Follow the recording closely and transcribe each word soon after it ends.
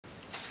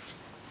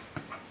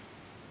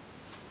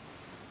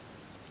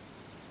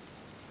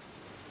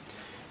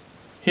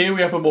Here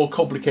we have a more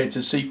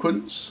complicated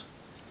sequence.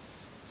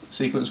 The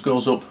sequence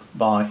goes up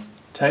by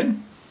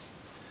 10,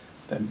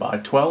 then by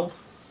 12,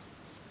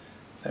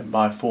 then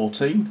by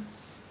 14,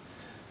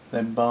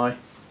 then by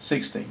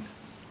 16.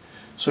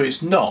 So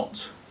it's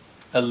not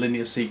a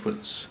linear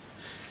sequence.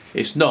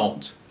 It's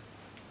not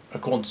a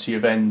quantity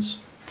of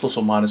n's plus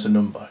or minus a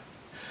number.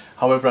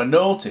 However, I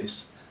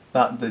notice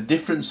that the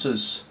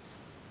differences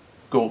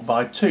go up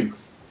by 2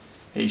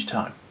 each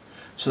time.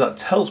 So that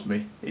tells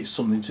me it's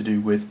something to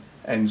do with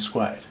n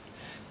squared.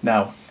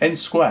 Now, n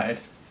squared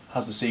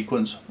has the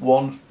sequence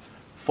 1,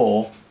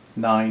 4,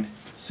 9,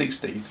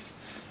 16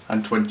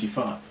 and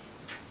 25.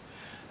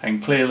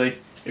 And clearly,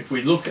 if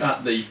we look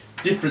at the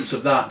difference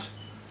of that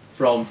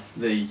from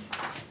the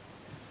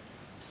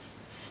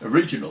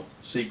original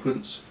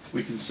sequence,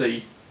 we can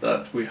see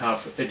that we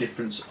have a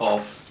difference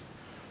of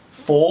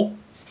 4,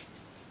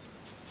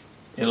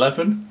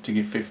 11 to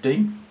give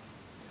 15,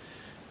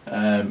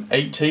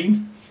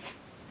 18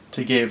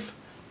 to give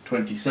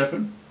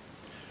 27,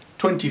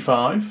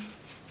 25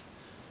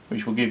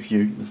 which will give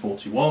you the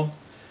 41,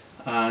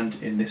 and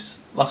in this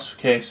last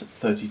case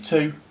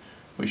 32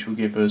 which will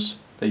give us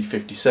the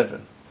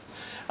 57.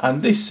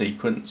 And this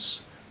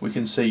sequence we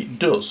can see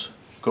does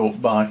go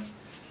up by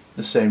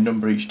the same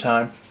number each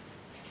time.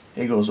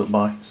 It goes up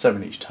by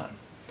 7 each time.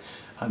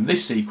 And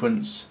this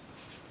sequence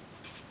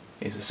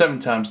is the 7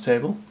 times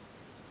table,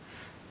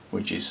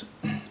 which is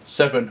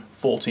 7,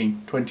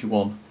 14,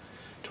 21,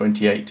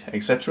 28,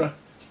 etc.,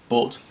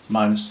 but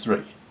minus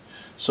 3.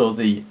 So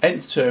the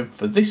nth term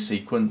for this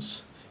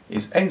sequence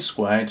is n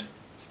squared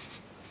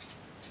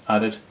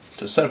added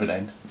to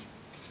 7n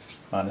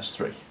minus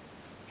 3.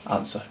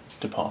 Answer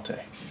to part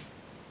A.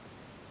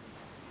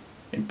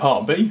 In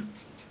part B,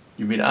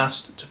 you've been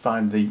asked to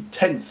find the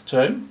 10th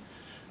term.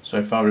 So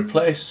if I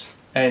replace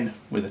n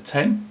with a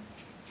 10,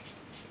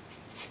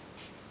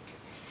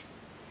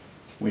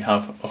 we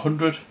have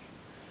 100,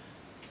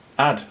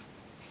 add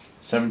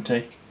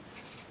 70,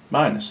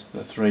 minus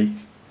the 3,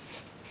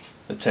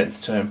 the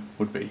 10th term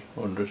would be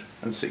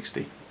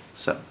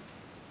 167.